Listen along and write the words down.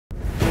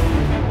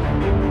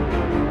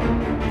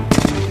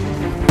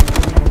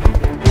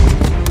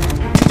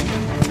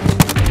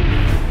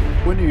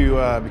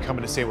become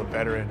a disabled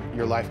veteran,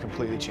 your life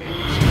completely changes.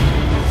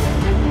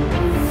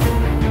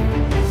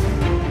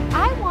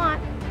 I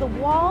want the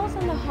walls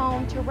in the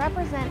home to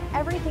represent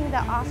everything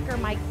that Oscar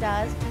Mike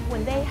does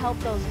when they help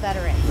those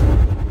veterans.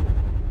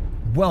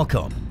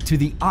 Welcome to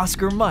the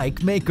Oscar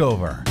Mike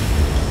Makeover.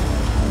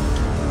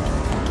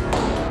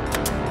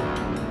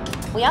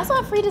 We also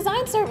have free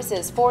design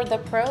services for the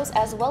pros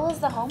as well as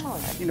the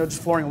homeowner. You know,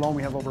 just flooring alone,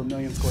 we have over 1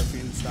 million square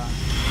feet in stock.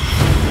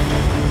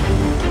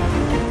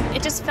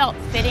 It just felt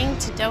fitting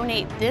to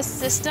donate this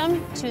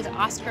system to the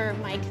Oscar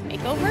Mike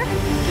Makeover.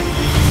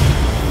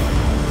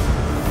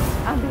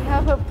 On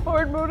behalf of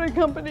Ford Motor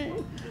Company,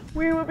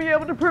 we will be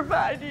able to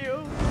provide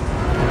you.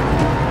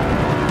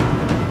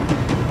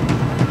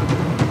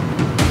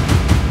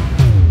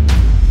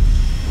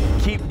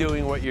 Keep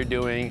doing what you're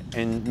doing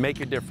and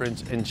make a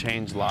difference and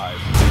change lives.